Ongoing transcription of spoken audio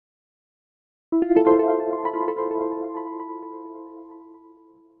We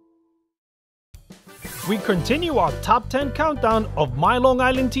continue our top 10 countdown of My Long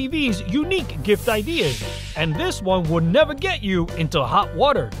Island TV's unique gift ideas. And this one will never get you into hot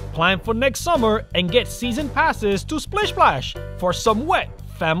water. Plan for next summer and get season passes to Splish Splash for some wet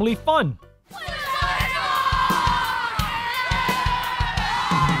family fun.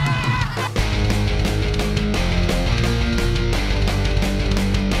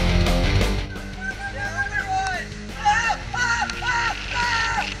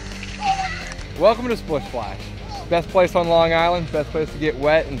 Welcome to Splish Splash. Best place on Long Island, best place to get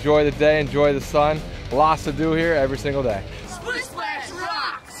wet, enjoy the day, enjoy the sun. Lots to do here every single day. Splish Splash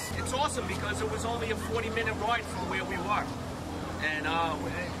rocks! It's awesome because it was only a 40-minute ride from where we were. And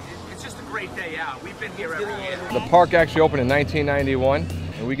it's just a great day out. We've been here every year. The park actually opened in 1991,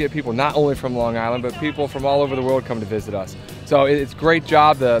 and we get people not only from Long Island, but people from all over the world come to visit us. So it's a great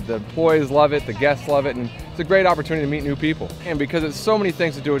job, the employees love it, the guests love it, and it's a great opportunity to meet new people. And because it's so many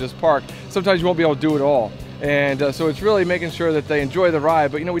things to do at this park, sometimes you won't be able to do it all. And so it's really making sure that they enjoy the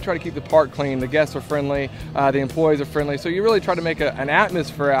ride, but you know, we try to keep the park clean, the guests are friendly, the employees are friendly, so you really try to make an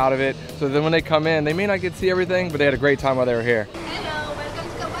atmosphere out of it, so that when they come in, they may not get to see everything, but they had a great time while they were here. Hello, welcome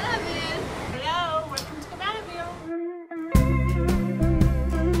to Cabanaville. Hello, welcome to Cabanaville.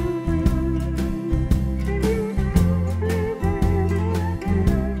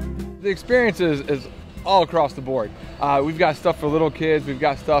 The experience is all across the board. We've got stuff for little kids, we've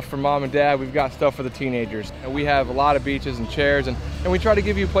got stuff for mom and dad, we've got stuff for the teenagers. And we have a lot of beaches and chairs, and we try to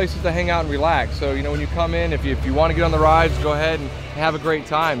give you places to hang out and relax. So, you know, when you come in, if you want to get on the rides, go ahead and have a great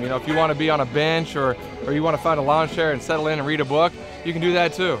time. You know, if you want to be on a bench or you want to find a lawn chair and settle in and read a book, you can do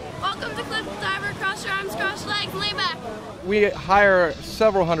that too. Welcome to Cliff Diver, cross your arms, cross your legs, lay back. We hire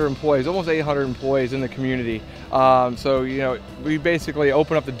several hundred employees, almost 800 employees in the community. So, you know, we basically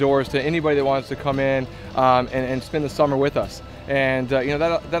open up the doors to anybody that wants to come in and spend the summer with us. And, you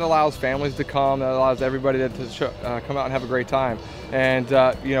know, that allows families to come, that allows everybody to come out and have a great time. And,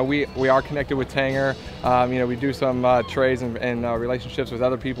 you know, we are connected with Tanger. You know, we do some trades and relationships with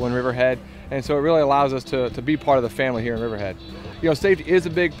other people in Riverhead. And so it really allows us to be part of the family here in Riverhead. You know, safety is a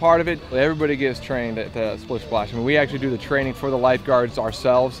big part of it. Everybody gets trained at Splish Splash. I mean, we actually do the training for the lifeguards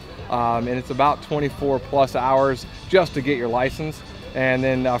ourselves, and it's about 24 plus hours just to get your license. And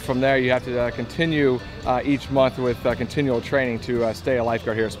then from there, you have to continue each month with continual training to stay a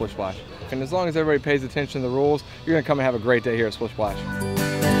lifeguard here at Splish Splash. And as long as everybody pays attention to the rules, you're gonna come and have a great day here at Splish Splash.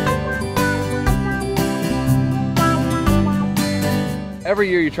 Every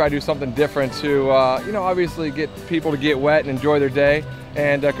year you try to do something different to, you know, obviously get people to get wet and enjoy their day.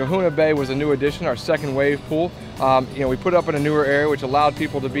 And Kahuna Bay was a new addition, our second wave pool. You know, we put it up in a newer area which allowed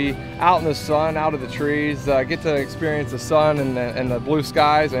people to be out in the sun, out of the trees, get to experience the sun and the blue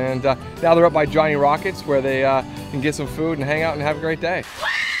skies. And now they're up by Johnny Rockets where they can get some food and hang out and have a great day.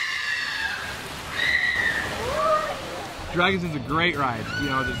 Dragons is a great ride. You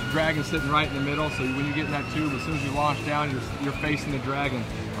know, there's a dragon sitting right in the middle, so when you get in that tube, as soon as you launch down, you're facing the dragon.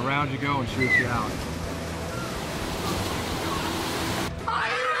 Around you go and shoots you out.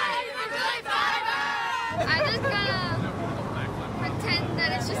 I'm just gonna pretend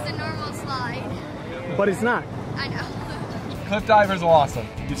that it's just a normal slide. But it's not. I know. Cliff divers are awesome.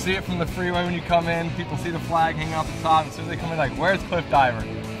 You see it from the freeway when you come in, people see the flag hanging out the top, and as soon as they come in, like, where's Cliff Diver?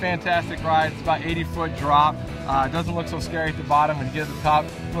 Fantastic ride, it's about 80-foot drop. It doesn't look so scary at the bottom. When you get to the top,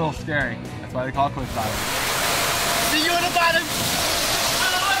 it's a little scary. That's why they call it Cliff Diver. See you at the bottom!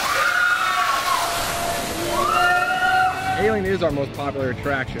 Alien is our most popular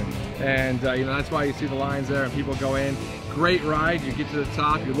attraction, and you know, that's why you see the lines there and people go in. Great ride, you get to the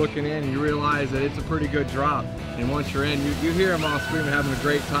top, you're looking in and you realize that it's a pretty good drop. And once you're in, you hear them all screaming, having a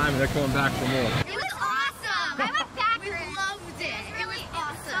great time, and they're coming back for more. It was awesome! I went back. We loved it. It was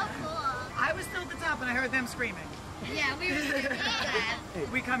awesome. So cool. I was still at the top and I heard them screaming. Yeah, we really did that.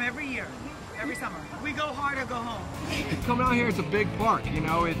 We come every year, every summer. We go hard or go home. Coming out here, it's a big park. You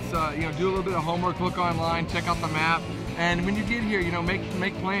know, it's you know, do a little bit of homework, look online, check out the map, and when you get here, you know, make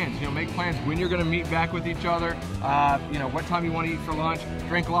plans. You know, make plans when you're going to meet back with each other. You know, what time you want to eat for lunch.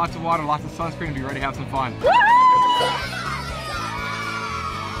 Drink lots of water, lots of sunscreen, and be ready to have some fun.